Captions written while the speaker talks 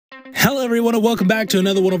Hello, everyone, and welcome back to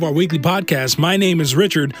another one of our weekly podcasts. My name is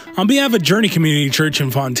Richard. On behalf of Journey Community Church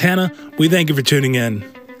in Fontana, we thank you for tuning in.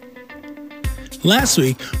 Last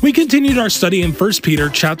week, we continued our study in 1 Peter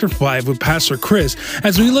chapter 5 with Pastor Chris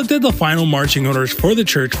as we looked at the final marching orders for the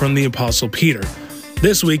church from the Apostle Peter.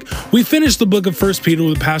 This week, we finished the book of 1 Peter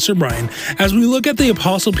with Pastor Brian as we look at the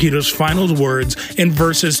Apostle Peter's final words in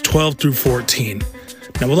verses 12 through 14.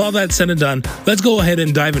 Now, with all that said and done, let's go ahead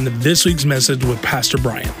and dive into this week's message with Pastor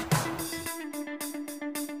Brian.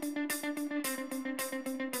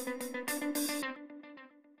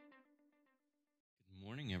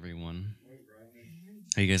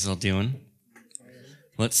 How you guys all doing?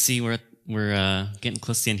 Let's see, we're getting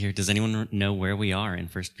close to the end here. Does anyone know where we are in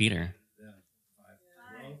 1 Peter?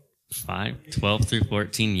 5:12 through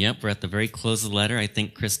 14. Yep, we're at the very close of the letter. I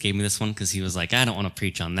think Chris gave me this one because he was like, I don't want to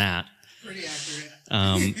preach on that. Pretty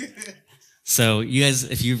accurate. So you guys,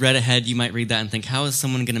 if you read ahead, you might read that and think, how is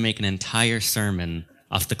someone going to make an entire sermon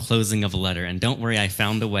off the closing of a letter? And don't worry, I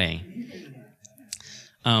found a way.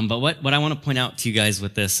 But what I want to point out to you guys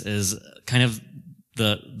with this is kind of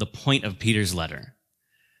the point of Peter's letter.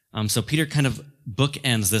 So Peter kind of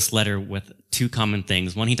bookends this letter with two common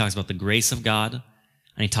things. One, he talks about the grace of God,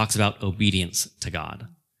 and he talks about obedience to God.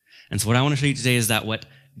 And so what I want to show you today is that what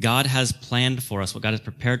God has planned for us, what God has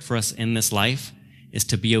prepared for us in this life, is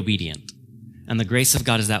to be obedient. And the grace of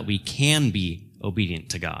God is that we can be obedient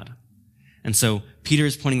to God. And so Peter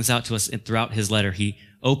is pointing this out to us throughout his letter. He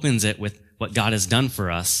opens it with what God has done for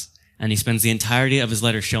us, and he spends the entirety of his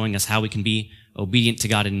letter showing us how we can be obedient to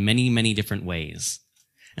God in many, many different ways.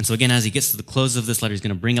 And so again, as he gets to the close of this letter, he's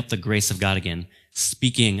going to bring up the grace of God again,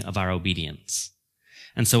 speaking of our obedience.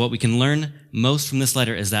 And so what we can learn most from this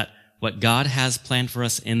letter is that what God has planned for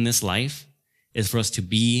us in this life is for us to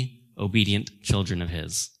be obedient children of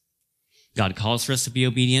his. God calls for us to be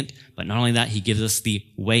obedient, but not only that, he gives us the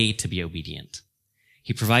way to be obedient.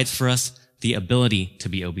 He provides for us the ability to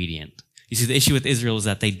be obedient. You see, the issue with Israel is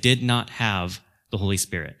that they did not have the Holy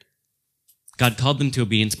Spirit. God called them to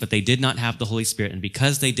obedience, but they did not have the Holy Spirit. And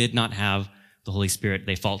because they did not have the Holy Spirit,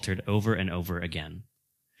 they faltered over and over again.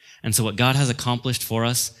 And so what God has accomplished for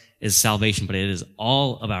us is salvation, but it is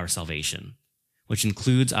all of our salvation, which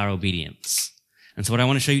includes our obedience. And so what I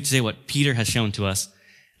want to show you today, what Peter has shown to us,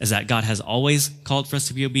 is that God has always called for us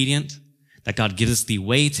to be obedient, that God gives us the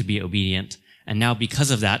way to be obedient, and now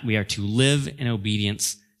because of that, we are to live in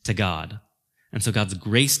obedience to God. And so God's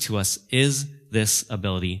grace to us is this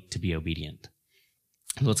ability to be obedient.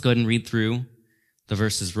 Let's go ahead and read through the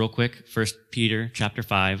verses real quick. 1 Peter chapter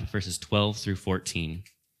 5, verses 12 through 14.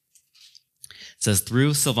 It says,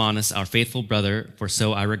 "Through Silvanus, our faithful brother, for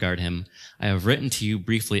so I regard him, I have written to you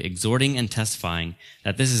briefly, exhorting and testifying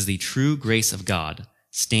that this is the true grace of God.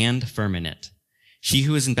 Stand firm in it. She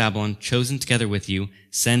who is in Babylon, chosen together with you,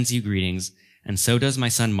 sends you greetings, and so does my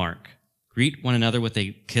son Mark. Greet one another with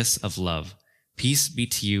a kiss of love. Peace be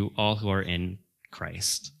to you all who are in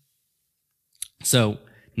Christ." So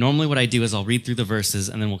normally what I do is I'll read through the verses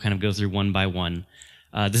and then we'll kind of go through one by one.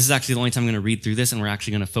 This is actually the only time I'm going to read through this, and we're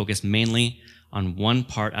actually going to focus mainly on one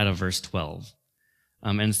part out of verse 12.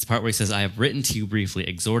 And it's the part where he says, "I have written to you briefly,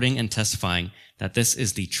 exhorting and testifying that this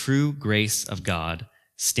is the true grace of God.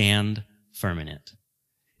 Stand firm in it."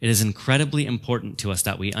 It is incredibly important to us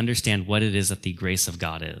that we understand what it is that the grace of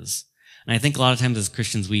God is. And I think a lot of times as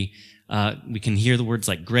Christians, we can hear the words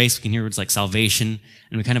like grace, we can hear words like salvation,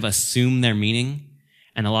 and we kind of assume their meaning.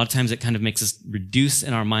 And a lot of times it kind of makes us reduce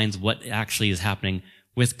in our minds what actually is happening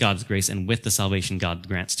with God's grace and with the salvation God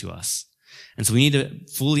grants to us. And so we need to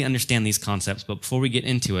fully understand these concepts. But before we get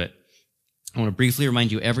into it, I want to briefly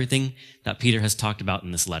remind you everything that Peter has talked about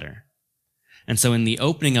in this letter. And so in the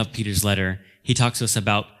opening of Peter's letter, he talks to us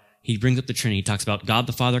about, he brings up the Trinity. He talks about God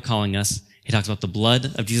the Father calling us. He talks about the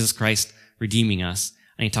blood of Jesus Christ redeeming us.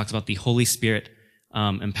 And he talks about the Holy Spirit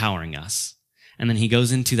empowering us. And then he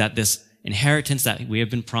goes into that this inheritance that we have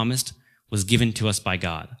been promised was given to us by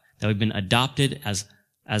God, that we've been adopted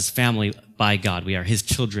as family by God. We are his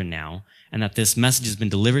children now, and that this message has been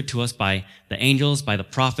delivered to us by the angels, by the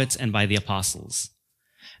prophets, and by the apostles.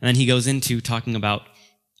 And then he goes into talking about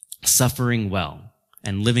suffering well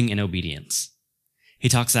and living in obedience. He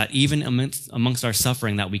talks that even amongst our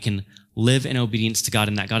suffering, that we can live in obedience to God,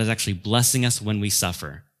 and that God is actually blessing us when we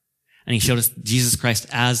suffer. And he showed us Jesus Christ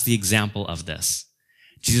as the example of this.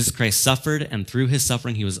 Jesus Christ suffered, and through his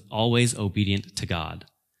suffering, he was always obedient to God.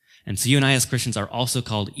 And so you and I as Christians are also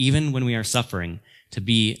called, even when we are suffering, to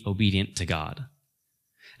be obedient to God.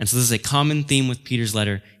 And so this is a common theme with Peter's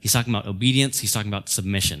letter. He's talking about obedience. He's talking about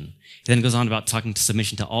submission. He then goes on about talking to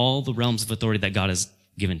submission to all the realms of authority that God has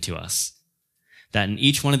given to us. That in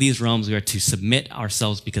each one of these realms, we are to submit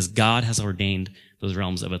ourselves because God has ordained those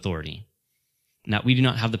realms of authority. And that we do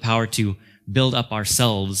not have the power to build up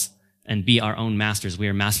ourselves and be our own masters. We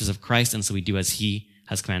are masters of Christ, and so we do as he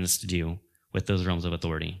has commanded us to do with those realms of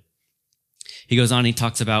authority. He goes on and he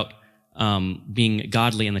talks about being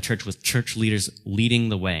godly in the church with church leaders leading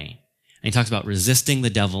the way. And he talks about resisting the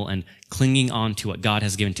devil and clinging on to what God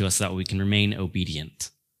has given to us so that we can remain obedient.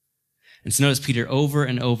 And so notice Peter over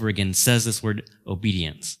and over again says this word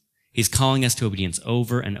obedience. He's calling us to obedience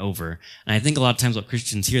over and over. And I think a lot of times when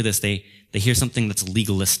Christians hear this, they hear something that's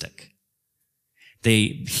legalistic.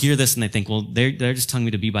 They hear this and they think, well, they're just telling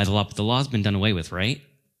me to be by the law, but the law's been done away with, right?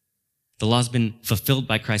 The law's been fulfilled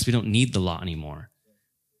by Christ. We don't need the law anymore.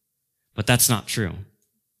 But that's not true.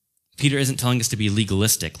 Peter isn't telling us to be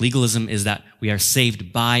legalistic. Legalism is that we are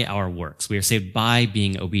saved by our works. We are saved by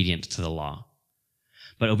being obedient to the law.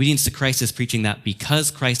 But obedience to Christ is preaching that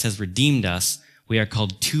because Christ has redeemed us, we are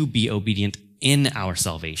called to be obedient in our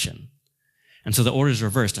salvation. And so the order is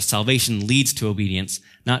reversed. Salvation leads to obedience,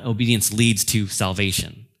 not obedience leads to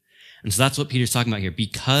salvation. And so that's what Peter's talking about here.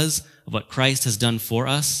 Because of what Christ has done for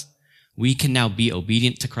us, we can now be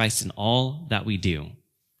obedient to Christ in all that we do.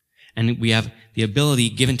 And we have the ability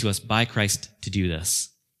given to us by Christ to do this.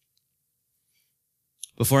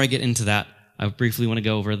 Before I get into that, I briefly want to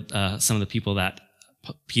go over some of the people that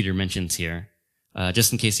Peter mentions here,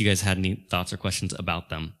 just in case you guys had any thoughts or questions about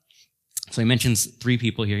them. So he mentions 3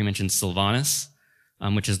 people here. He mentions Silvanus,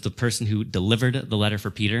 which is the person who delivered the letter for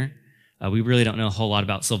Peter. We really don't know a whole lot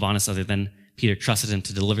about Silvanus other than Peter trusted him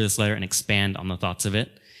to deliver this letter and expand on the thoughts of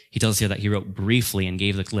it. He tells us here that he wrote briefly and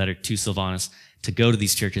gave the letter to Silvanus to go to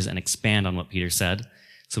these churches and expand on what Peter said.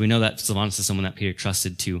 So we know that Silvanus is someone that Peter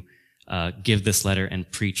trusted to give this letter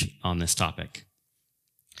and preach on this topic.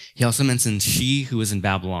 He also mentions she who was in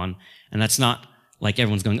Babylon, and that's not like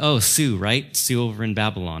everyone's going, oh, Sue, right? Sue over in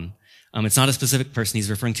Babylon. It's not a specific person. He's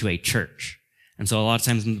referring to a church. And so a lot of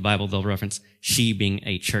times in the Bible, they'll reference she being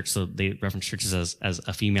a church, so they reference churches as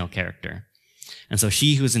a female character. And so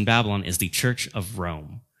she who is in Babylon is the church of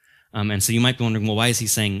Rome. And so you might be wondering, well, why is he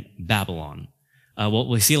saying Babylon? What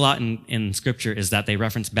we see a lot in Scripture is that they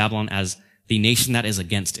reference Babylon as the nation that is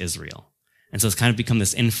against Israel. And so it's kind of become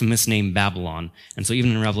this infamous name, Babylon. And so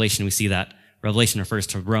even in Revelation, we see that Revelation refers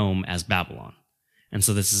to Rome as Babylon. And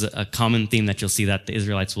so this is a common theme that you'll see that the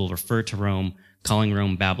Israelites will refer to Rome, calling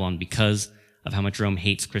Rome Babylon because of how much Rome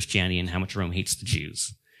hates Christianity and how much Rome hates the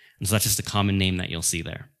Jews. And so that's just a common name that you'll see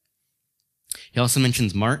there. He also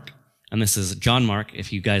mentions Mark, and this is John Mark.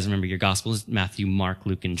 If you guys remember your Gospels, Matthew, Mark,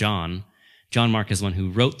 Luke, and John. John Mark is one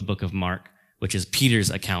who wrote the book of Mark, which is Peter's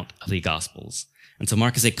account of the Gospels. And so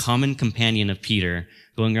Mark is a common companion of Peter,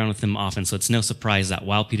 going around with him often, so it's no surprise that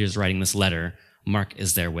while Peter's writing this letter, Mark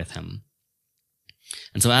is there with him.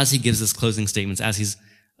 And so as he gives his closing statements, as he's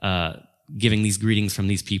giving these greetings from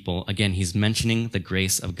these people, again, he's mentioning the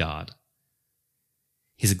grace of God.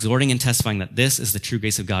 He's exhorting and testifying that this is the true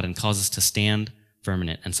grace of God and calls us to stand firm in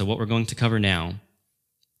it. And so what we're going to cover now,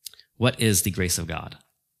 what is the grace of God?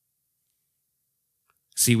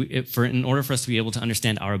 See, in order for us to be able to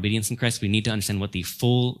understand our obedience in Christ, we need to understand what the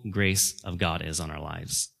full grace of God is on our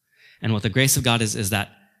lives. And what the grace of God is that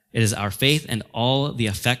it is our faith and all the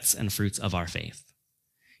effects and fruits of our faith.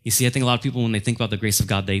 You see, I think a lot of people, when they think about the grace of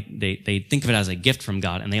God, they think of it as a gift from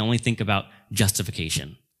God, and they only think about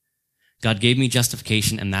justification. God gave me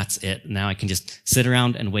justification, and that's it. Now I can just sit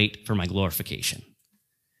around and wait for my glorification.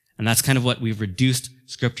 And that's kind of what we've reduced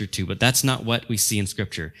Scripture to, but that's not what we see in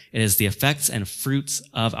Scripture. It is the effects and fruits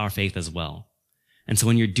of our faith as well. And so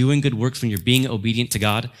when you're doing good works, when you're being obedient to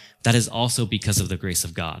God, that is also because of the grace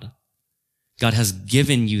of God. God has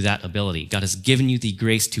given you that ability. God has given you the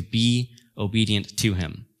grace to be obedient to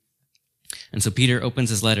Him. And so Peter opens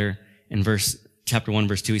his letter in chapter 1,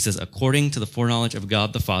 verse 2. He says, according to the foreknowledge of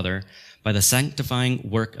God the Father, by the sanctifying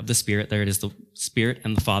work of the Spirit, there it is, the Spirit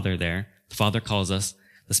and the Father there. The Father calls us.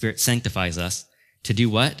 The Spirit sanctifies us to do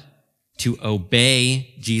what? To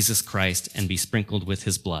obey Jesus Christ and be sprinkled with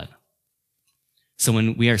His blood. So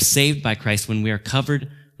when we are saved by Christ, when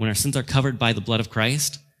our sins are covered by the blood of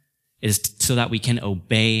Christ, it is so that we can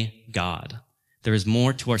obey God. There is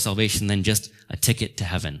more to our salvation than just a ticket to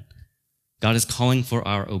heaven. God is calling for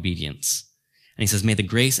our obedience. And He says, may the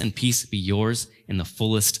grace and peace be yours in the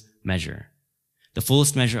fullest measure. The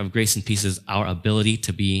fullest measure of grace and peace is our ability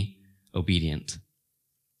to be obedient.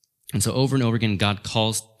 And so over and over again, God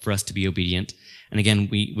calls for us to be obedient. And again,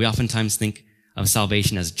 we oftentimes think of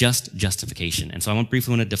salvation as just justification. And so I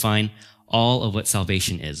briefly want to define all of what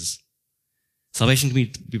salvation is. Salvation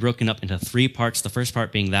can be broken up into 3 parts, the first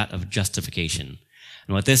part being that of justification.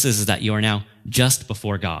 And what this is that you are now just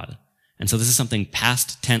before God. And so this is something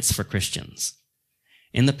past tense for Christians.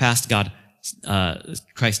 In the past,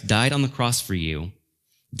 Christ died on the cross for you,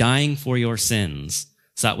 dying for your sins,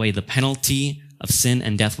 so that way the penalty of sin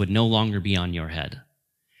and death would no longer be on your head.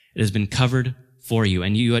 It has been covered for you,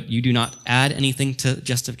 and you do not add anything to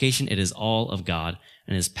justification. It is all of God,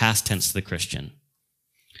 and is past tense to the Christian.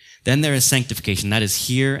 Then there is sanctification. That is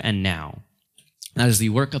here and now. That is the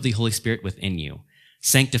work of the Holy Spirit within you,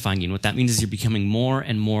 sanctifying you. And what that means is you're becoming more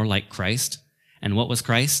and more like Christ. And what was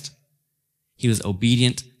Christ? He was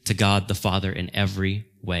obedient to God the Father in every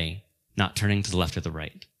way, not turning to the left or the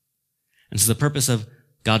right. And so the purpose of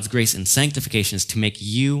God's grace in sanctification is to make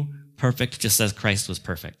you perfect just as Christ was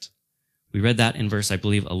perfect. We read that in verse, I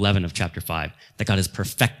believe, 11 of chapter 5, that God is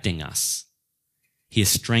perfecting us. He is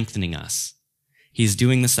strengthening us. He is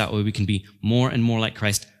doing this that way we can be more and more like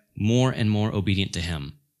Christ, more and more obedient to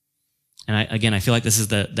him. And I feel like this is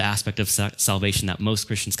the aspect of salvation that most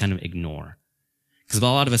Christians kind of ignore. Because a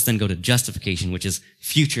lot of us then go to justification, which is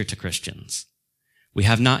future to Christians. We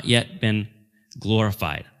have not yet been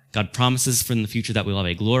glorified. God promises for in the future that we will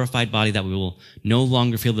have a glorified body, that we will no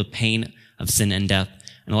longer feel the pain of sin and death.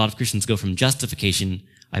 And a lot of Christians go from justification,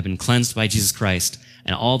 I've been cleansed by Jesus Christ,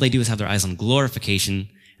 and all they do is have their eyes on glorification,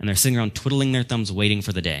 and they're sitting around twiddling their thumbs waiting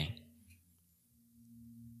for the day.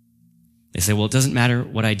 They say, well, it doesn't matter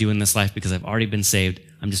what I do in this life because I've already been saved.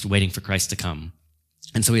 I'm just waiting for Christ to come.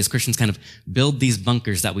 And so we as Christians kind of build these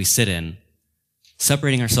bunkers that we sit in,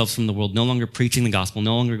 separating ourselves from the world, no longer preaching the gospel,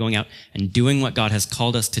 no longer going out and doing what God has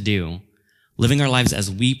called us to do, living our lives as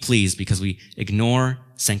we please because we ignore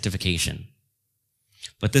sanctification.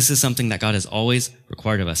 But this is something that God has always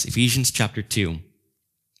required of us. Ephesians chapter 2,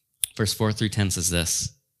 verse 4 through 10 says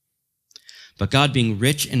this. But God, being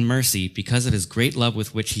rich in mercy, because of his great love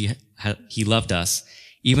with which he loved us,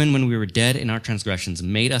 even when we were dead in our transgressions,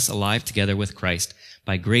 made us alive together with Christ.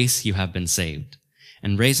 By grace you have been saved,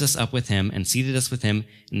 and raised us up with him, and seated us with him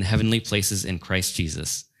in the heavenly places in Christ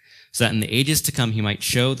Jesus, so that in the ages to come he might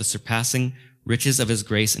show the surpassing riches of his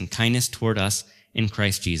grace and kindness toward us in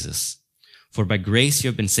Christ Jesus. For by grace you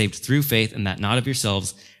have been saved through faith, and that not of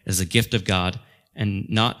yourselves, as a gift of God, and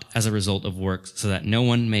not as a result of works, so that no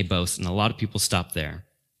one may boast. And a lot of people stop there.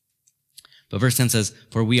 But verse 10 says,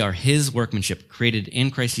 for we are his workmanship, created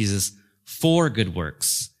in Christ Jesus for good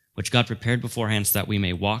works, which God prepared beforehand so that we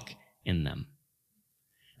may walk in them.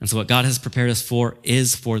 And so what God has prepared us for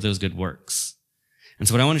is for those good works. And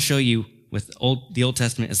so what I want to show you with the Old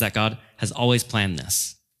Testament is that God has always planned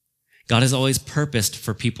this. God has always purposed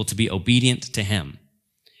for people to be obedient to him.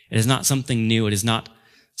 It is not something new. It is not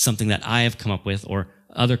something that I have come up with or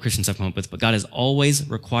other Christians have come up with, but God has always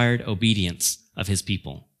required obedience of his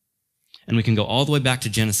people. And we can go all the way back to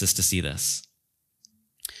Genesis to see this.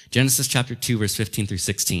 Genesis chapter 2, verse 15 through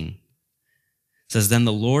 16 says, then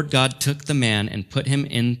the Lord God took the man and put him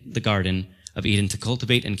in the garden of Eden to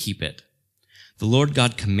cultivate and keep it. The Lord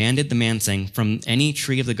God commanded the man, saying, from any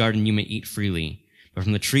tree of the garden you may eat freely, but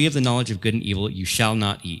from the tree of the knowledge of good and evil you shall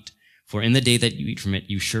not eat, for in the day that you eat from it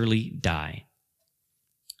you surely die.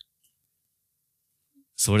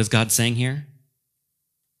 So what is God saying here?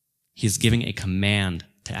 He is giving a command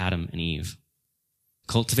to Adam and Eve.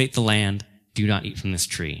 Cultivate the land, do not eat from this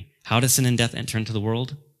tree. How does sin and death enter into the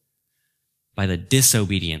world? By the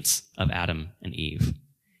disobedience of Adam and Eve.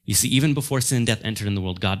 You see, even before sin and death entered in the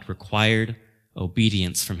world, God required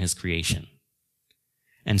obedience from his creation.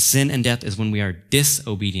 And sin and death is when we are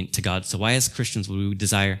disobedient to God. So why as Christians would we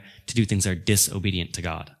desire to do things that are disobedient to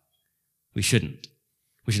God? We shouldn't.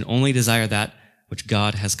 We should only desire that which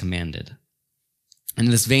God has commanded. And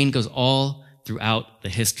this vein goes all throughout the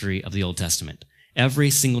history of the Old Testament. Every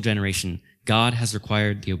single generation, God has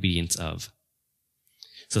required the obedience of.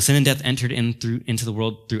 So sin and death entered into the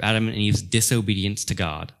world through Adam and Eve's disobedience to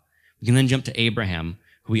God. We can then jump to Abraham,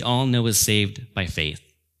 who we all know is saved by faith.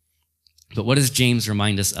 But what does James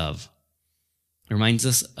remind us of? It reminds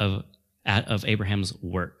us of Abraham's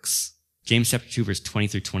works. James chapter 2, verse 20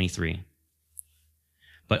 through 23.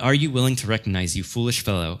 But are you willing to recognize, you foolish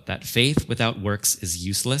fellow, that faith without works is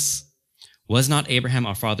useless? Was not Abraham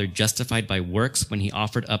our father justified by works when he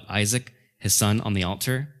offered up Isaac, his son, on the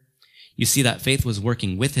altar? You see that faith was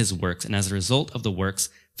working with his works, and as a result of the works,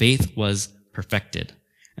 faith was perfected.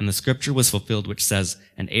 And the scripture was fulfilled, which says,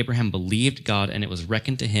 and Abraham believed God, and it was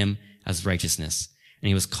reckoned to him as righteousness, and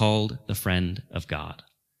he was called the friend of God.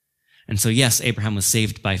 And so yes, Abraham was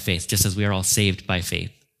saved by faith, just as we are all saved by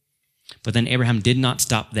faith. But then Abraham did not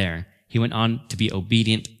stop there. He went on to be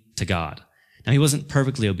obedient to God. Now, he wasn't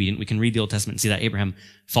perfectly obedient. We can read the Old Testament and see that Abraham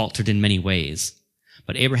faltered in many ways.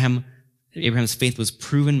 But Abraham's faith was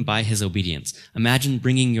proven by his obedience. Imagine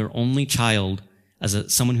bringing your only child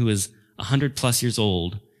as someone who is 100+ years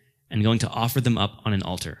old and going to offer them up on an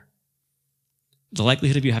altar. The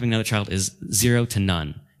likelihood of you having another child is 0 to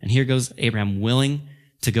none. And here goes Abraham willing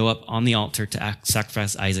to go up on the altar to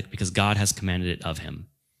sacrifice Isaac because God has commanded it of him.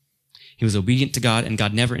 He was obedient to God, and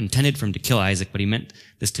God never intended for him to kill Isaac, but he meant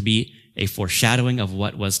this to be a foreshadowing of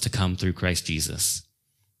what was to come through Christ Jesus.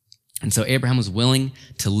 And so Abraham was willing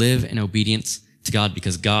to live in obedience to God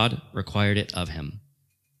because God required it of him.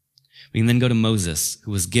 We can then go to Moses,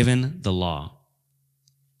 who was given the law.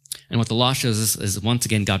 And what the law shows us is, once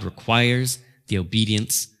again, God requires the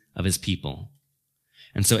obedience of his people.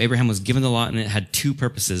 And so Abraham was given the law, and it had two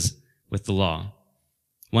purposes with the law.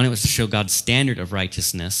 One, it was to show God's standard of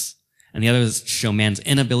righteousness, and the other was to show man's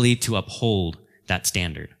inability to uphold that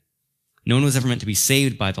standard. No one was ever meant to be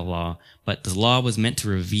saved by the law, but the law was meant to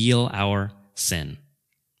reveal our sin.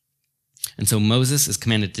 And so Moses is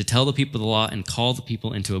commanded to tell the people the law and call the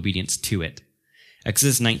people into obedience to it.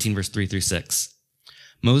 Exodus 19, verse 3-6.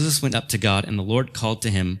 Moses went up to God, and the Lord called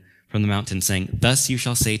to him from the mountain, saying, "Thus you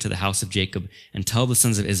shall say to the house of Jacob and tell the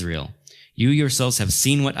sons of Israel, you yourselves have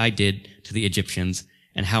seen what I did to the Egyptians,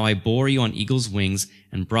 and how I bore you on eagle's wings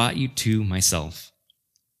and brought you to myself.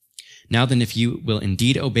 Now then, if you will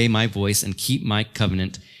indeed obey my voice and keep my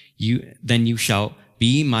covenant, then you shall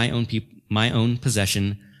be my own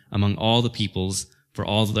possession among all the peoples, for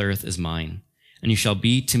all the earth is mine. And you shall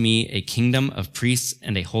be to me a kingdom of priests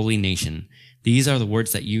and a holy nation. These are the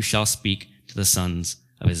words that you shall speak to the sons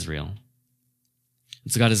of Israel."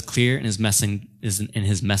 And so God is clear in his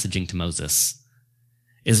messaging to Moses.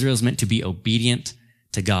 Israel is meant to be obedient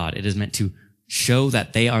to God. It is meant to show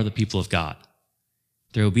that they are the people of God.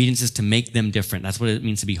 Their obedience is to make them different. That's what it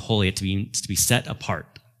means to be holy. It means to be set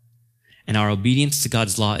apart. And our obedience to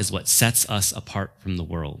God's law is what sets us apart from the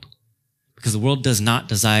world. Because the world does not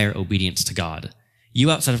desire obedience to God.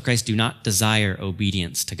 You outside of Christ do not desire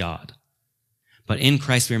obedience to God. But in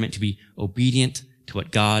Christ we are meant to be obedient to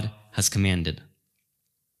what God has commanded.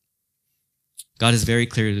 God is very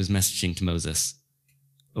clear in his messaging to Moses.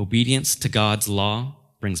 Obedience to God's law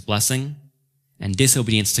brings blessing, and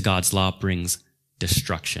disobedience to God's law brings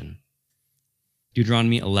destruction.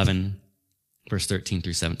 Deuteronomy 11, verse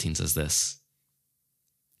 13-17 says this: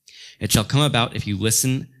 "It shall come about, if you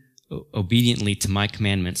listen obediently to my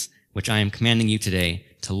commandments, which I am commanding you today,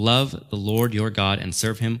 to love the Lord your God and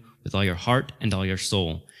serve him with all your heart and all your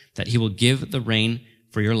soul, that he will give the rain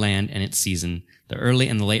for your land and its season, the early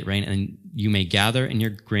and the late rain, and you may gather in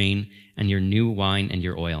your grain and your new wine and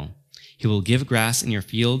your oil. He will give grass in your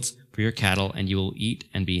fields for your cattle, and you will eat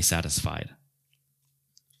and be satisfied.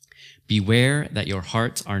 Beware that your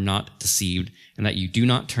hearts are not deceived, and that you do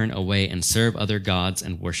not turn away and serve other gods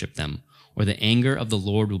and worship them, or the anger of the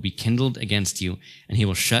Lord will be kindled against you, and he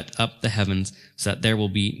will shut up the heavens so that there will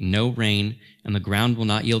be no rain, and the ground will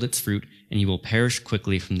not yield its fruit, and you will perish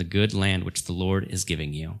quickly from the good land which the Lord is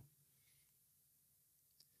giving you."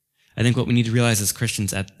 I think what we need to realize as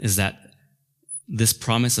Christians is that this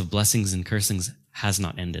promise of blessings and cursings has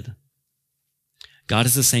not ended. God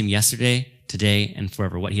is the same yesterday, today, and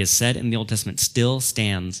forever. What he has said in the Old Testament still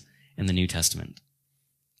stands in the New Testament.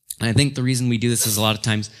 And I think the reason we do this is a lot of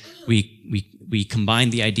times we combine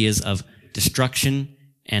the ideas of destruction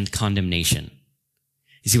and condemnation.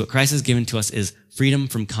 You see, what Christ has given to us is freedom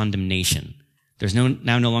from condemnation. There's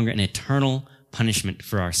now no longer an eternal punishment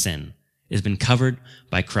for our sin. It has been covered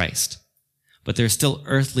by Christ. But there's still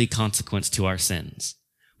earthly consequence to our sins.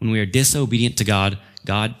 When we are disobedient to God,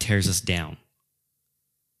 God tears us down.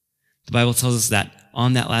 The Bible tells us that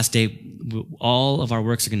on that last day, all of our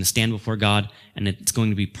works are going to stand before God, and it's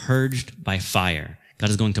going to be purged by fire. God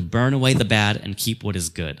is going to burn away the bad and keep what is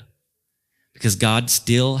good. Because God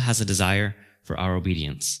still has a desire for our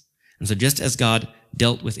obedience. And so just as God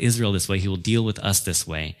dealt with Israel this way, he will deal with us this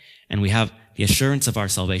way. And we have the assurance of our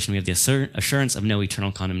salvation. We have the assurance of no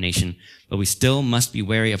eternal condemnation, but we still must be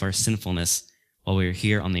wary of our sinfulness while we are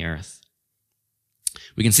here on the earth.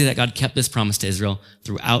 We can see that God kept this promise to Israel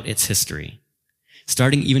throughout its history.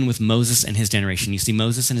 Starting even with Moses and his generation. You see,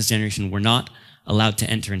 Moses and his generation were not allowed to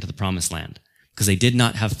enter into the promised land because they did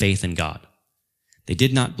not have faith in God. They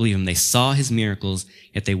did not believe him. They saw his miracles,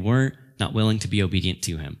 yet they were not willing to be obedient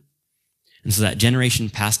to him. And so that generation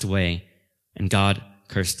passed away, and God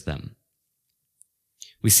cursed them.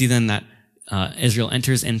 We see then that Israel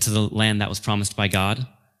enters into the land that was promised by God,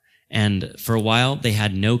 and for a while they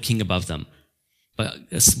had no king above them.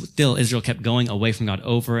 But still, Israel kept going away from God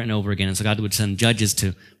over and over again, and so God would send judges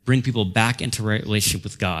to bring people back into relationship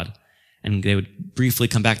with God. And they would briefly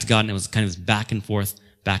come back to God, and it was kind of this back and forth,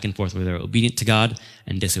 where they were obedient to God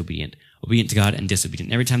and disobedient. Obedient to God and disobedient.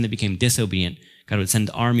 And every time they became disobedient, God would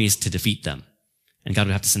send armies to defeat them. And God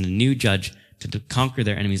would have to send a new judge to conquer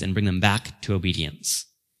their enemies and bring them back to obedience.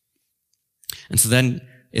 And so then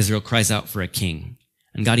Israel cries out for a king.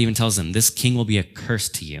 And God even tells them, this king will be a curse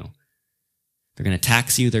to you. They're going to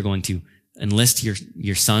tax you. They're going to enlist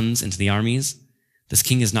your sons into the armies. This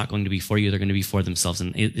king is not going to be for you. They're going to be for themselves.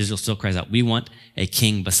 And Israel still cries out, we want a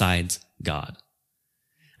king besides God.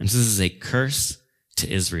 And so this is a curse to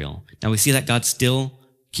Israel. Now we see that God still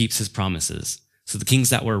keeps his promises. So the kings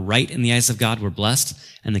that were right in the eyes of God were blessed,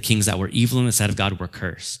 and the kings that were evil in the sight of God were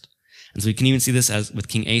cursed. And so we can even see this as with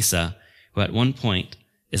King Asa, who at one point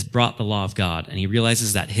is brought the law of God, and he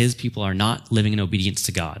realizes that his people are not living in obedience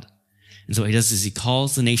to God. And so what he does is he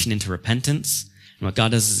calls the nation into repentance, and what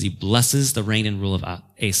God does is he blesses the reign and rule of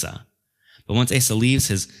Asa. But once Asa leaves,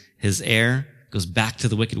 his heir goes back to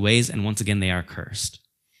the wicked ways, and once again they are cursed.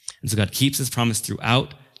 And so God keeps his promise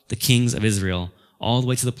throughout the kings of Israel, all the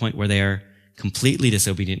way to the point where they are completely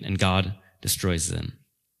disobedient and God destroys them.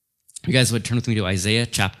 You guys would turn with me to Isaiah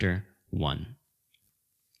chapter 1.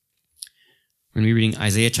 We're going to be reading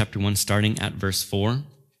Isaiah chapter 1 starting at verse 4. And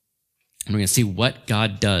we're going to see what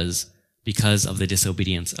God does because of the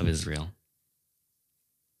disobedience of Israel.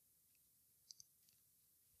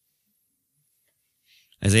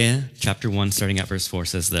 Isaiah chapter 1 starting at verse 4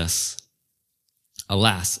 says this,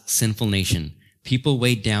 Alas, sinful nation, people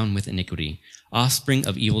weighed down with iniquity, offspring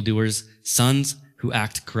of evildoers, sons who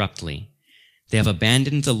act corruptly. They have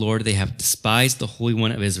abandoned the Lord, they have despised the Holy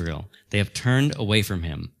One of Israel. They have turned away from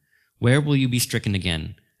him. Where will you be stricken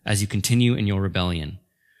again, as you continue in your rebellion?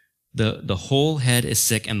 The whole head is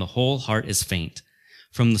sick, and the whole heart is faint.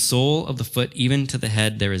 From the sole of the foot even to the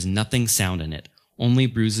head there is nothing sound in it, only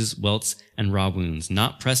bruises, welts, and raw wounds,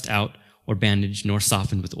 not pressed out or bandaged, nor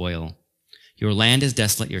softened with oil. Your land is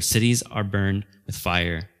desolate, your cities are burned with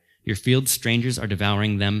fire. Your fields strangers are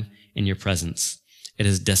devouring them in your presence. It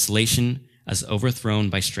is desolation as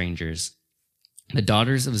overthrown by strangers. The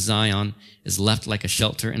daughters of Zion is left like a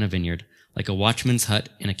shelter in a vineyard, like a watchman's hut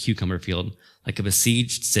in a cucumber field, like a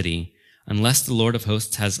besieged city. Unless the Lord of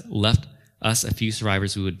hosts has left us a few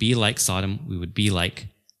survivors, we would be like Sodom, we would be like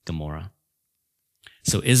Gomorrah.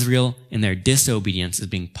 So Israel, in their disobedience, is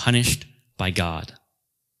being punished by God.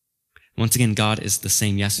 Once again, God is the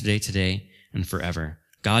same yesterday, today, and forever.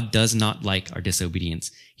 God does not like our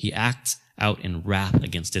disobedience. He acts out in wrath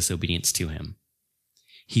against disobedience to him.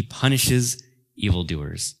 He punishes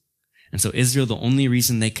evildoers. And so Israel, the only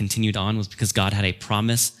reason they continued on was because God had a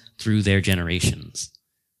promise through their generations.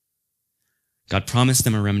 God promised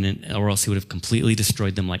them a remnant, or else he would have completely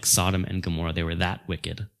destroyed them like Sodom and Gomorrah. They were that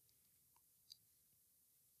wicked.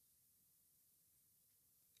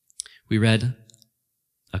 We read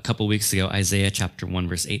a couple weeks ago Isaiah chapter 1,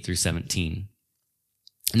 verse 8 through 17.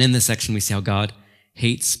 And in this section, we see how God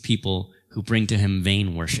hates people who bring to him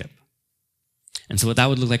vain worship. And so what that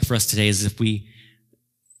would look like for us today is if we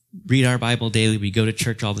read our Bible daily, we go to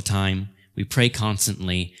church all the time, we pray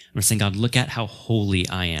constantly, and we're saying, God, look at how holy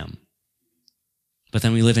I am. But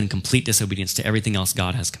then we live in complete disobedience to everything else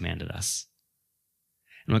God has commanded us.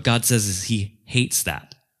 And what God says is he hates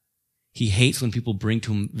that. He hates when people bring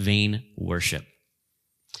to him vain worship.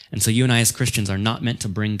 And so you and I as Christians are not meant to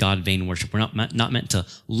bring God vain worship. We're not meant to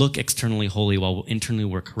look externally holy while internally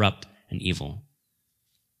we're corrupt and evil.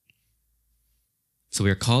 So we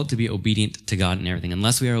are called to be obedient to God in everything.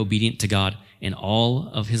 Unless we are obedient to God in all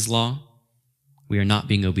of his law, we are not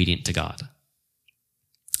being obedient to God.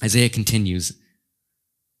 Isaiah continues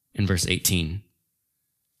in verse 18.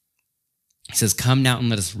 He says, Come now and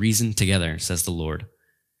let us reason together, says the Lord.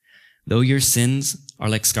 Though your sins are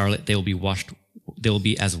like scarlet, they will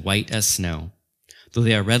be as white as snow. Though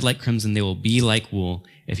they are red like crimson, they will be like wool.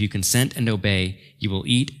 If you consent and obey, you will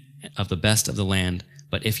eat of the best of the land.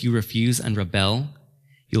 But if you refuse and rebel,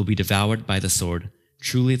 you will be devoured by the sword.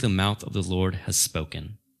 Truly the mouth of the Lord has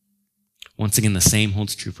spoken. Once again, the same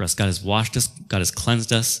holds true for us. God has washed us. God has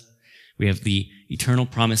cleansed us. We have the eternal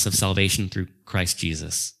promise of salvation through Christ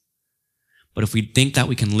Jesus. But if we think that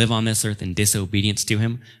we can live on this earth in disobedience to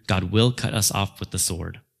him, God will cut us off with the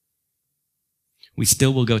sword. We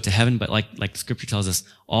still will go to heaven, but like scripture tells us,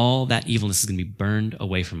 all that evilness is going to be burned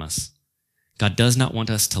away from us. God does not want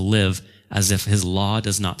us to live as if his law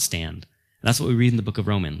does not stand. And that's what we read in the book of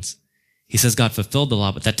Romans. He says God fulfilled the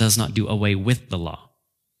law, but that does not do away with the law.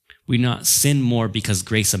 We do not sin more because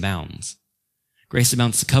grace abounds. Grace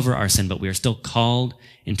abounds to cover our sin, but we are still called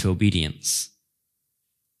into obedience.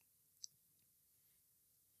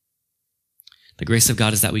 The grace of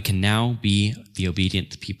God is that we can now be the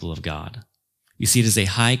obedient people of God. You see, it is a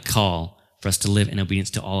high call for us to live in obedience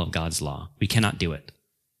to all of God's law. We cannot do it.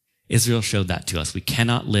 Israel showed that to us. We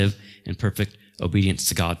cannot live in perfect obedience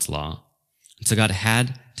to God's law. And so God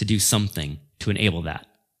had to do something to enable that.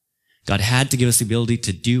 God had to give us the ability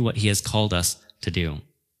to do what he has called us to do.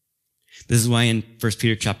 This is why in 1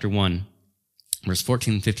 Peter chapter 1, verse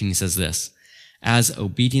 14 and 15, he says this, "As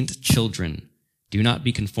obedient children, do not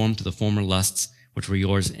be conformed to the former lusts which were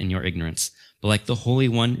yours in your ignorance, but like the Holy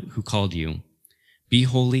One who called you, be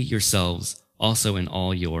holy yourselves also in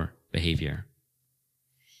all your behavior."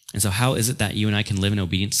 And so how is it that you and I can live in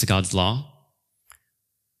obedience to God's law?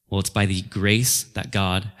 Well, it's by the grace that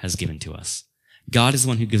God has given to us. God is the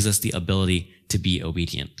one who gives us the ability to be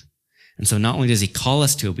obedient. And so not only does he call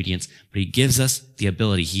us to obedience, but he gives us the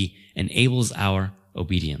ability. He enables our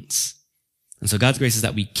obedience. And so God's grace is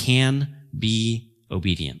that we can be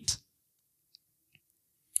obedient.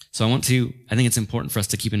 So I think it's important for us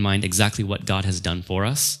to keep in mind exactly what God has done for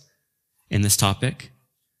us in this topic.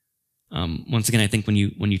 Once again, I think when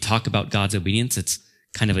you talk about God's obedience, it's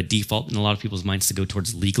kind of a default in a lot of people's minds to go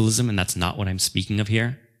towards legalism, and that's not what I'm speaking of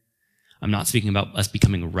here. I'm not speaking about us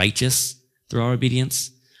becoming righteous through our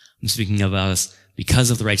obedience. I'm speaking about us,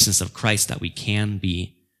 because of the righteousness of Christ, that we can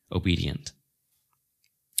be obedient.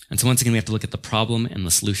 And so once again, we have to look at the problem and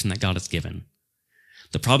the solution that God has given.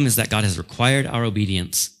 The problem is that God has required our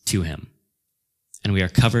obedience to him, and we are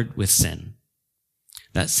covered with sin.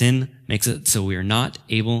 That sin makes it so we are not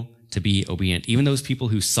able to be obedient. Even those people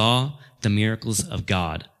who saw the miracles of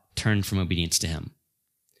God turned from obedience to him.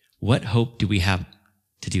 What hope do we have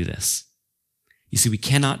to do this? You see, we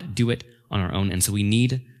cannot do it on our own, and so we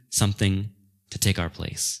need something to take our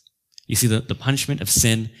place. You see, the punishment of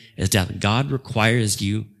sin is death. God requires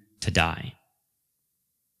you to die.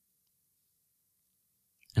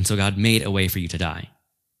 And so God made a way for you to die,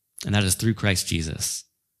 and that is through Christ Jesus.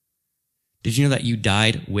 Did you know that you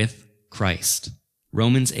died with Christ?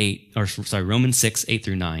 Romans 6, 8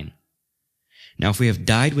 through 9. Now, if we have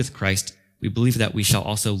died with Christ, we believe that we shall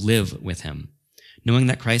also live with him, knowing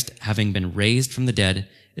that Christ, having been raised from the dead,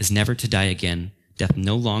 is never to die again. Death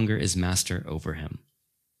no longer is master over him.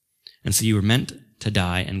 And so you were meant to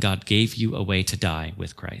die, and God gave you a way to die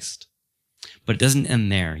with Christ. But it doesn't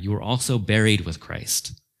end there. You were also buried with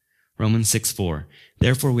Christ. Romans 6:4.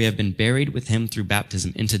 Therefore we have been buried with him through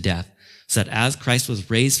baptism into death, so that as Christ was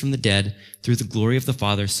raised from the dead through the glory of the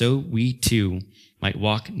Father, so we too might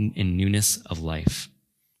walk in newness of life.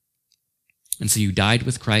 And so you died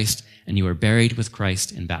with Christ, and you were buried with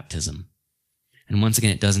Christ in baptism. And once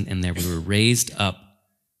again, it doesn't end there. We were raised up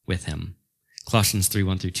with him. Colossians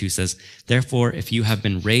 3:1 through 2 says, Therefore, if you have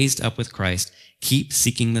been raised up with Christ, keep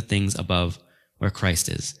seeking the things above where Christ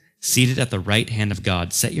is, seated at the right hand of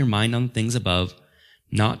God. Set your mind on things above,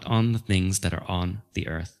 not on the things that are on the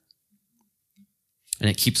earth. And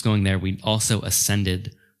it keeps going there. We also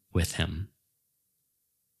ascended with him.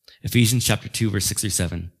 Ephesians chapter 2, verse 6 through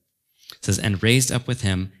 7 says, And raised up with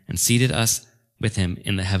him and seated us with him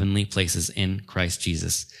in the heavenly places in Christ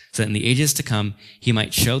Jesus, so that in the ages to come he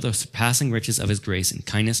might show the surpassing riches of his grace and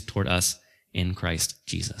kindness toward us in Christ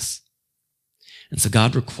Jesus. And so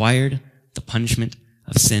God required the punishment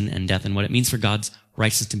of sin and death. And what it means for God's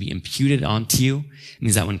righteousness to be imputed onto you, it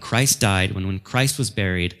means that when Christ died, when Christ was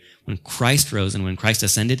buried, when Christ rose, and when Christ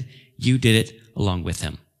ascended, you did it along with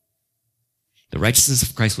him. The righteousness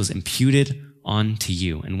of Christ was imputed onto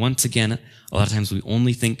you. And once again, a lot of times we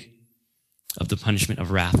only think of the punishment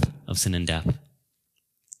of wrath, of sin and death.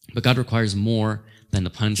 But God requires more than the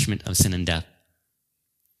punishment of sin and death.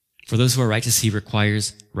 For those who are righteous, he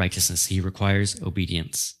requires righteousness. He requires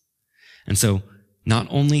obedience. And so, not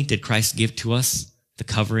only did Christ give to us the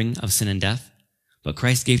covering of sin and death, but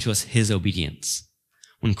Christ gave to us his obedience.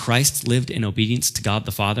 When Christ lived in obedience to God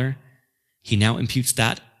the Father, he now imputes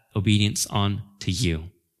that obedience on to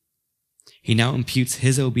you. He now imputes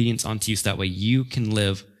his obedience onto you so that way you can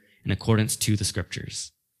live in accordance to the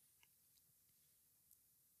scriptures.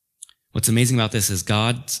 What's amazing about this is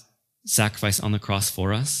God's sacrifice on the cross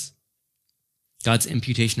for us. God's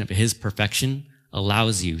imputation of his perfection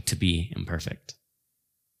allows you to be imperfect.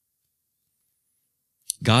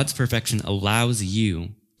 God's perfection allows you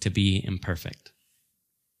to be imperfect.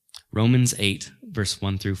 Romans 8, verse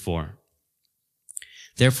 1 through 4.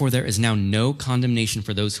 Therefore, there is now no condemnation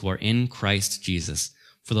for those who are in Christ Jesus.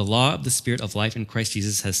 For the law of the Spirit of life in Christ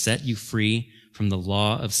Jesus has set you free from the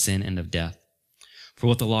law of sin and of death. For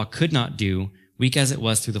what the law could not do, weak as it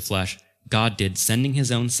was through the flesh, God did, sending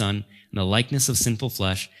his own Son in the likeness of sinful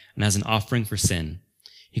flesh and as an offering for sin.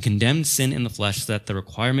 He condemned sin in the flesh so that the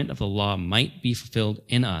requirement of the law might be fulfilled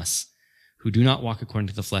in us, who do not walk according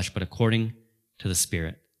to the flesh, but according to the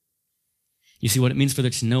Spirit. You see, what it means for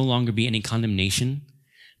there to no longer be any condemnation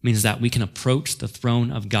means that we can approach the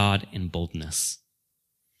throne of God in boldness.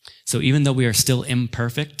 So even though we are still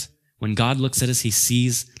imperfect, When God looks at us, he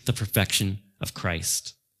sees the perfection of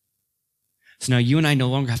Christ. So now you and I no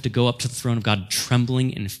longer have to go up to the throne of God trembling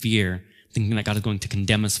in fear, thinking that God is going to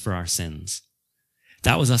condemn us for our sins.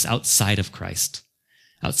 That was us outside of Christ.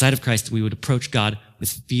 Outside of Christ, we would approach God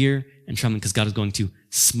with fear and trembling because God is going to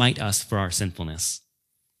smite us for our sinfulness.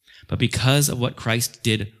 But because of what Christ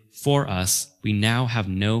did for us, we now have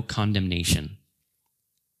no condemnation.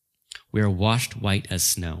 We are washed white as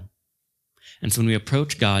snow. And so when we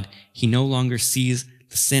approach God, he no longer sees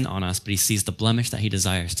the sin on us, but he sees the blemish that he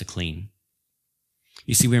desires to clean.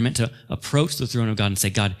 You see, we are meant to approach the throne of God and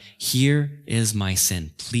say, God, here is my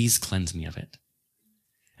sin. Please cleanse me of it.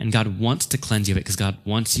 And God wants to cleanse you of it because God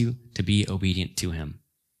wants you to be obedient to him.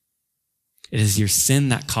 It is your sin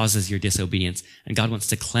that causes your disobedience, and God wants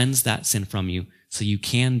to cleanse that sin from you so you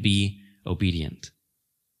can be obedient.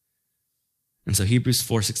 And so Hebrews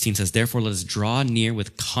 4:16 says, therefore let us draw near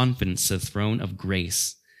with confidence to the throne of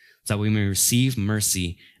grace, so that we may receive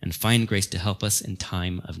mercy and find grace to help us in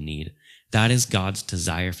time of need. That is God's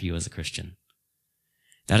desire for you as a Christian.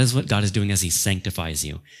 That is what God is doing as he sanctifies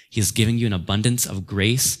you. He is giving you an abundance of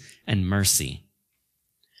grace and mercy.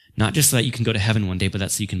 Not just so that you can go to heaven one day, but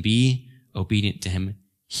that so you can be obedient to him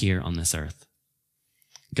here on this earth.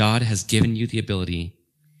 God has given you the ability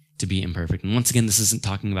to be imperfect. And once again, this isn't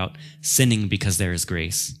talking about sinning because there is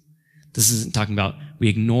grace. This isn't talking about we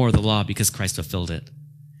ignore the law because Christ fulfilled it.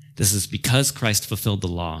 This is because Christ fulfilled the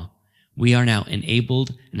law. We are now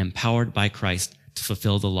enabled and empowered by Christ to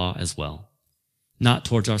fulfill the law as well. Not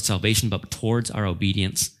towards our salvation, but towards our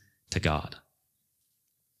obedience to God.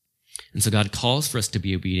 And so God calls for us to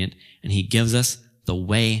be obedient, and he gives us the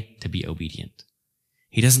way to be obedient.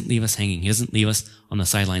 He doesn't leave us hanging. He doesn't leave us on the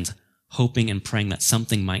sidelines hoping and praying that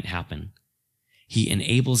something might happen. He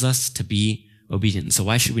enables us to be obedient. And so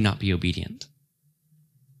why should we not be obedient?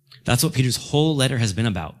 That's what Peter's whole letter has been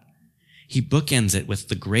about. He bookends it with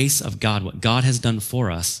the grace of God, what God has done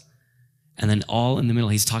for us, and then all in the middle,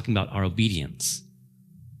 he's talking about our obedience.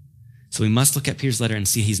 So we must look at Peter's letter and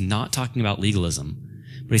see he's not talking about legalism,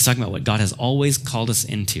 but he's talking about what God has always called us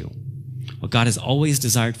into, what God has always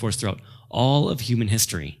desired for us throughout all of human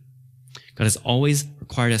history. God has always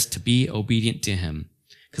required us to be obedient to him,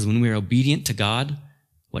 because when we are obedient to God,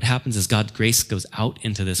 what happens is God's grace goes out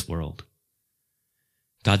into this world.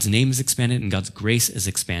 God's name is expanded and God's grace is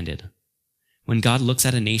expanded. When God looks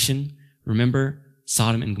at a nation, remember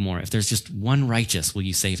Sodom and Gomorrah. If there's just one righteous, will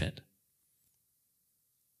you save it?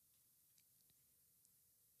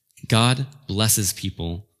 God blesses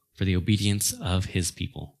people for the obedience of his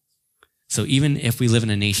people. So even if we live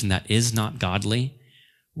in a nation that is not godly,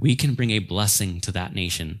 we can bring a blessing to that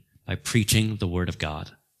nation by preaching the word of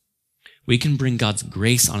God. We can bring God's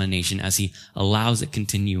grace on a nation as he allows it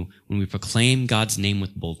continue when we proclaim God's name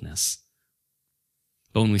with boldness.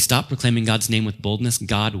 But when we stop proclaiming God's name with boldness,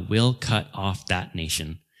 God will cut off that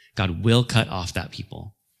nation. God will cut off that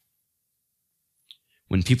people.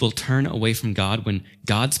 When people turn away from God, when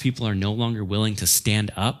God's people are no longer willing to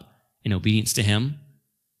stand up in obedience to him,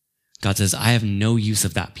 God says, I have no use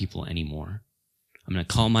of that people anymore. I'm going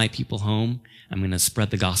to call my people home. I'm going to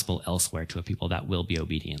spread the gospel elsewhere to a people that will be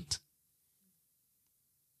obedient.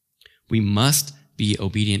 We must be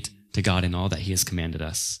obedient to God in all that he has commanded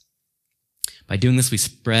us. By doing this, we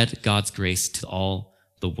spread God's grace to all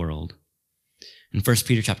the world. In 1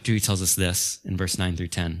 Peter chapter 2, he tells us this in verse 9 through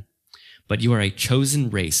 10. But you are a chosen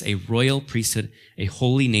race, a royal priesthood, a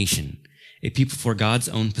holy nation, a people for God's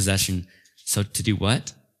own possession. So to do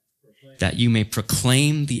what? That you may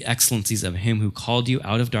proclaim the excellencies of him who called you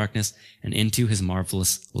out of darkness and into his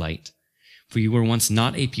marvelous light. For you were once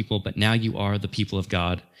not a people, but now you are the people of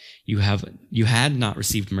God. You had not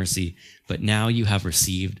received mercy, but now you have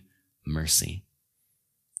received mercy.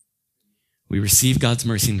 We receive God's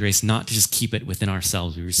mercy and grace not to just keep it within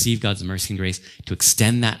ourselves. We receive God's mercy and grace to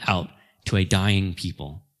extend that out to a dying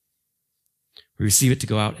people. We receive it to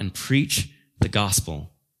go out and preach the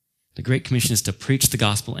gospel. The Great Commission is to preach the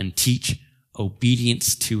gospel and teach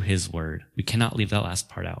obedience to his word. We cannot leave that last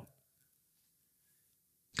part out.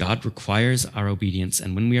 God requires our obedience,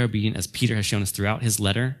 and when we are obedient, as Peter has shown us throughout his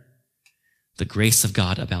letter, the grace of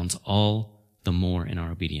God abounds all the more in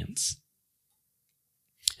our obedience.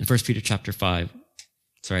 In 1 Peter chapter 5,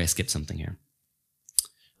 sorry, I skipped something here.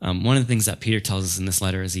 One of the things that Peter tells us in this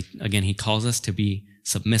letter is, he calls us to be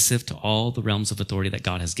submissive to all the realms of authority that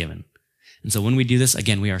God has given. And so when we do this,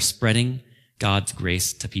 again, we are spreading God's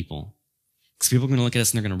grace to people. Because people are going to look at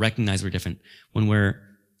us and they're going to recognize we're different. When we're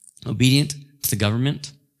obedient to the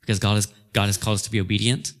government, because God has called us to be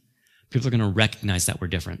obedient, people are going to recognize that we're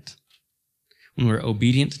different. When we're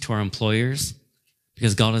obedient to our employers,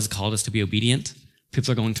 because God has called us to be obedient,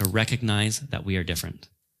 People are going to recognize that we are different.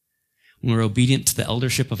 When we're obedient to the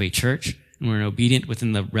eldership of a church, and we're obedient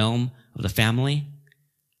within the realm of the family,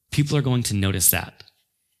 people are going to notice that.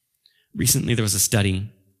 Recently, there was a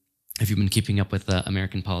study, if you've been keeping up with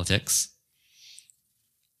American politics.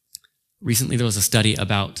 Recently, there was a study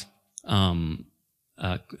about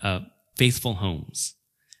faithful homes.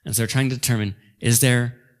 And so they're trying to determine,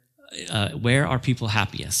 where are people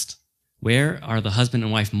happiest? Where are the husband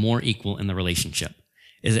and wife more equal in the relationship?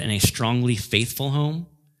 Is it in a strongly faithful home?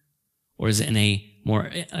 Or is it in a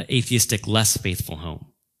more atheistic, less faithful home?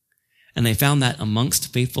 And they found that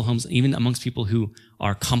amongst faithful homes, even amongst people who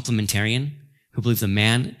are complementarian, who believe the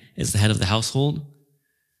man is the head of the household,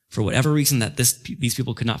 for whatever reason that these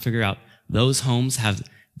people could not figure out, those homes have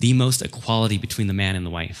the most equality between the man and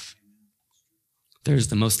the wife. There's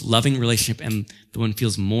the most loving relationship, and the one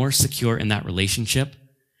feels more secure in that relationship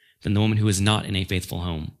than the woman who is not in a faithful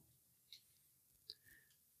home.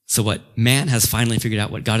 So what man has finally figured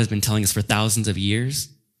out, what God has been telling us for thousands of years,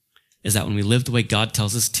 is that when we live the way God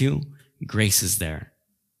tells us to, grace is there.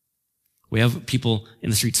 We have people in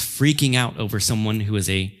the streets freaking out over someone who is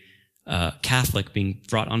a Catholic being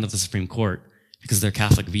brought onto the Supreme Court because of their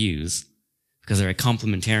Catholic views, because they're a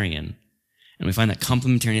complementarian. And we find that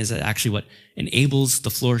complementarianism is actually what enables the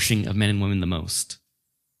flourishing of men and women the most.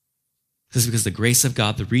 This is because the grace of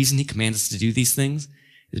God, the reason he commands us to do these things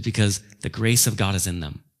is because the grace of God is in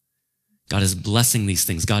them. God is blessing these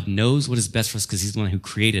things. God knows what is best for us because he's the one who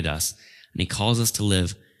created us, and he calls us to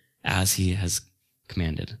live as he has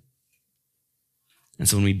commanded. And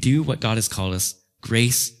so when we do what God has called us,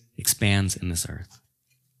 grace expands in this earth.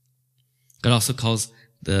 God also calls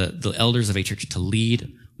the elders of a church to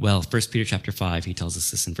lead well. 1 Peter chapter 5, he tells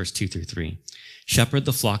us this in verse 2 through 3. Shepherd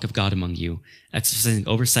the flock of God among you, exercising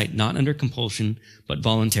oversight not under compulsion, but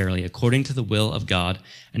voluntarily, according to the will of God,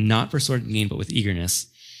 and not for sordid gain, but with eagerness,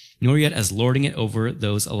 nor yet as lording it over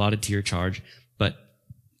those allotted to your charge, but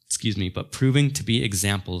proving to be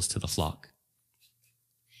examples to the flock.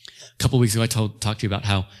 A couple weeks ago, I talked to you about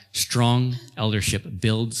how strong eldership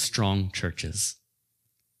builds strong churches.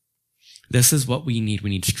 This is what we need. We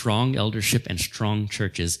need strong eldership and strong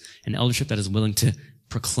churches, an eldership that is willing to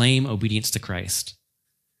proclaim obedience to Christ.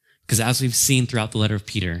 Because as we've seen throughout the letter of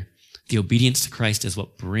Peter, the obedience to Christ is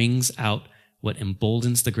what brings out, what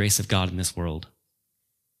emboldens the grace of God in this world.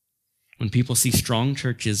 When people see strong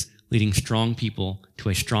churches leading strong people to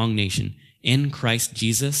a strong nation in Christ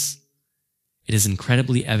Jesus, it is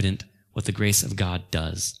incredibly evident what the grace of God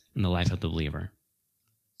does in the life of the believer.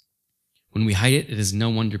 When we hide it, it is no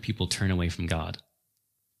wonder people turn away from God.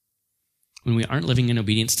 When we aren't living in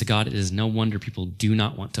obedience to God, it is no wonder people do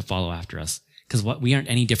not want to follow after us, because we aren't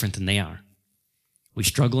any different than they are. We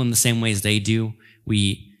struggle in the same ways they do.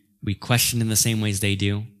 We question in the same ways they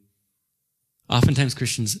do. Oftentimes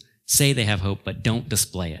Christians say they have hope, but don't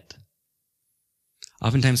display it.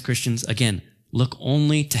 Oftentimes Christians, again, look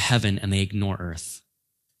only to heaven and they ignore earth.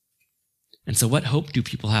 And so what hope do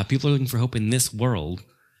people have? People are looking for hope in this world,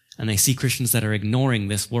 and they see Christians that are ignoring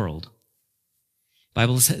this world. The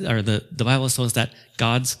Bible tells us that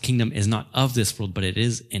God's kingdom is not of this world, but it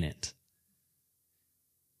is in it.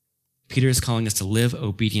 Peter is calling us to live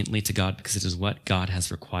obediently to God because it is what God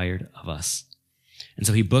has required of us. And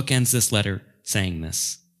so he bookends this letter saying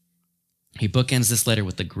this. He bookends this letter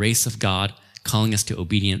with the grace of God calling us to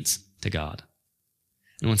obedience to God.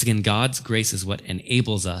 And once again, God's grace is what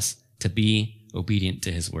enables us to be obedient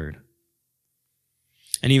to his word.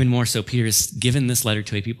 And even more so, Peter has given this letter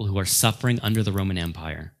to a people who are suffering under the Roman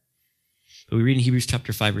Empire. But we read in Hebrews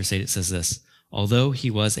chapter 5, verse 8, it says this, although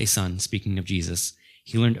he was a son, speaking of Jesus,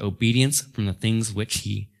 he learned obedience from the things which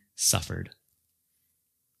he suffered.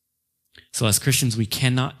 So as Christians, we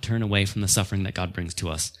cannot turn away from the suffering that God brings to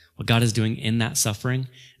us. What God is doing in that suffering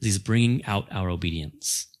is he's bringing out our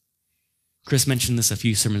obedience. Chris mentioned this a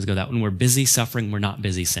few sermons ago, that when we're busy suffering, we're not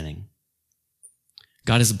busy sinning.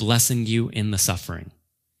 God is blessing you in the suffering.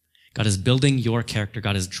 God is building your character.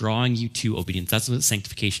 God is drawing you to obedience. That's what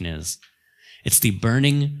sanctification is. It's the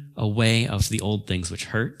burning away of the old things which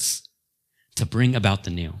hurts to bring about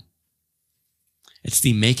the new. It's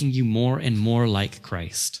the making you more and more like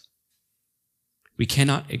Christ. We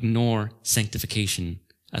cannot ignore sanctification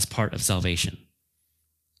as part of salvation.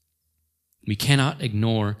 We cannot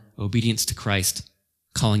ignore obedience to Christ,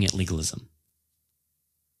 calling it legalism.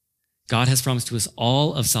 God has promised to us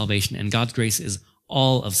all of salvation, and God's grace is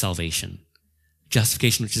all of salvation.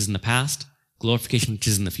 Justification, which is in the past, glorification, which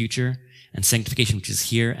is in the future, and sanctification, which is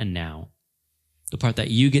here and now. The part that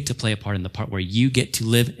you get to play a part in, the part where you get to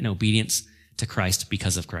live in obedience to Christ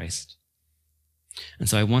because of Christ. And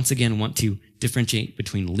so I once again want to differentiate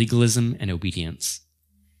between legalism and obedience.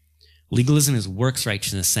 Legalism is works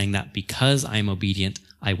righteousness, saying that because I am obedient,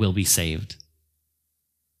 I will be saved.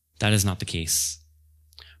 That is not the case.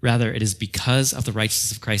 Rather, it is because of the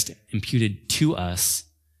righteousness of Christ imputed to us,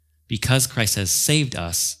 because Christ has saved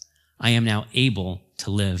us, I am now able to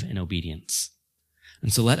live in obedience.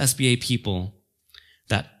 And so let us be a people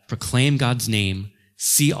that proclaim God's name,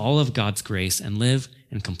 see all of God's grace, and live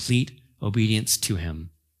in complete obedience to him.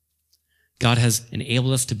 God has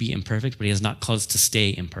enabled us to be imperfect, but he has not called us to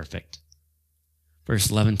stay imperfect. Verse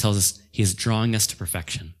 11 tells us he is drawing us to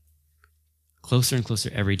perfection. Closer and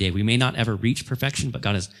closer every day. We may not ever reach perfection, but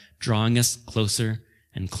God is drawing us closer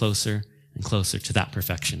and closer and closer to that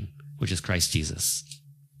perfection, which is Christ Jesus.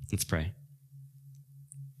 Let's pray.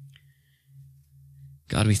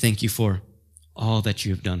 God, we thank you for all that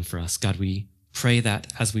you have done for us. God, we pray that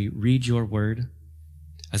as we read your word,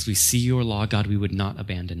 as we see your law, God, we would not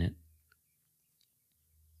abandon it.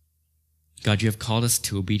 God, you have called us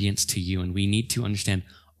to obedience to you, and we need to understand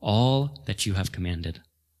all that you have commanded.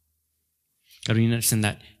 God, we need to understand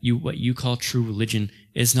that what you call true religion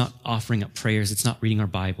is not offering up prayers. It's not reading our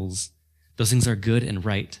Bibles. Those things are good and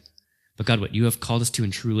right. But God, what you have called us to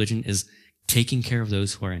in true religion is taking care of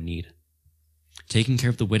those who are in need, taking care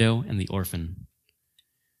of the widow and the orphan.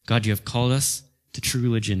 God, you have called us to true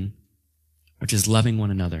religion, which is loving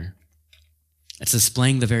one another. It's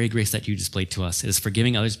displaying the very grace that you displayed to us. It is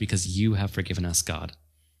forgiving others because you have forgiven us, God.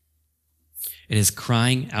 It is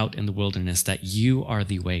crying out in the wilderness that you are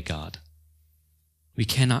the way, God. We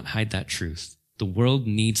cannot hide that truth. The world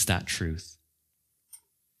needs that truth.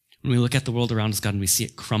 When we look at the world around us, God, and we see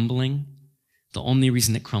it crumbling, the only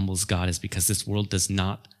reason it crumbles, God, is because this world does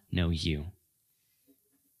not know you.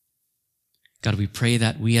 God, we pray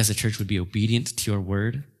that we as a church would be obedient to your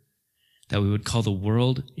word, that we would call the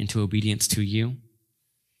world into obedience to you.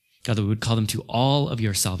 God, that we would call them to all of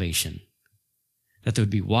your salvation, that they would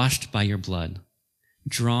be washed by your blood,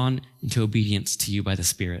 drawn into obedience to you by the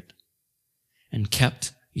Spirit, and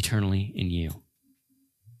kept eternally in you.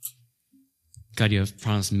 God, you have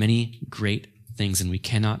promised many great things, and we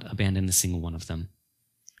cannot abandon a single one of them.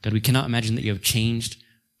 God, we cannot imagine that you have changed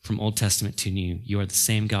from Old Testament to New. You are the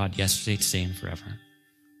same God yesterday, today, and forever.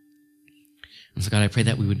 And so, God, I pray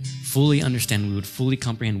that we would fully understand, we would fully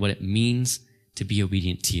comprehend what it means to be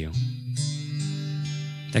obedient to you.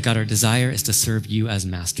 That, God, our desire is to serve you as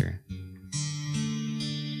master.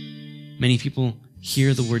 Many people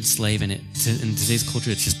hear the word slave, and in today's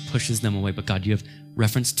culture, it just pushes them away. But God, you have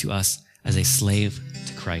referenced to us as a slave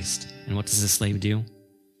to Christ. And what does a slave do?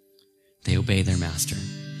 They obey their master.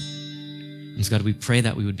 And so, God, we pray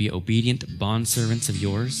that we would be obedient bondservants of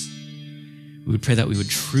yours. We would pray that we would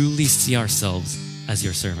truly see ourselves as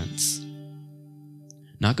your servants.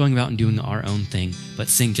 Not going about and doing our own thing, but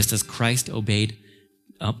seeing just as Christ obeyed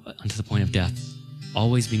up unto the point of death,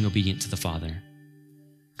 always being obedient to the Father.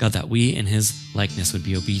 God, that we in his likeness would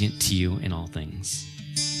be obedient to you in all things.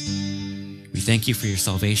 We thank you for your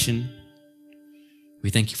salvation. We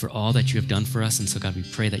thank you for all that you have done for us. And so, God, we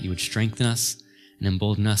pray that you would strengthen us and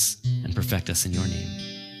embolden us and perfect us in your name.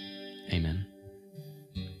 Amen.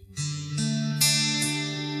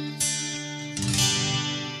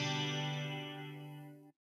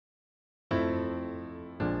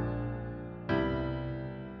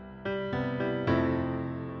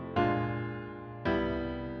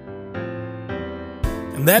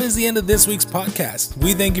 And that is the end of this week's podcast.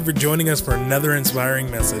 We thank you for joining us for another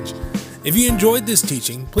inspiring message. If you enjoyed this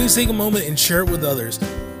teaching, please take a moment and share it with others.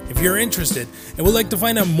 If you're interested and would like to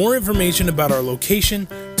find out more information about our location,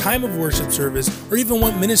 time of worship service, or even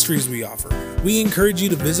what ministries we offer, we encourage you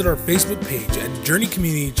to visit our Facebook page at Journey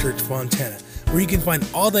Community Church Fontana, where you can find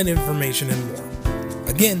all that information and more.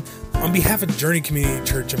 Again, on behalf of Journey Community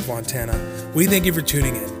Church in Fontana, we thank you for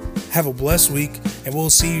tuning in. Have a blessed week, and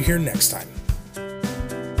we'll see you here next time.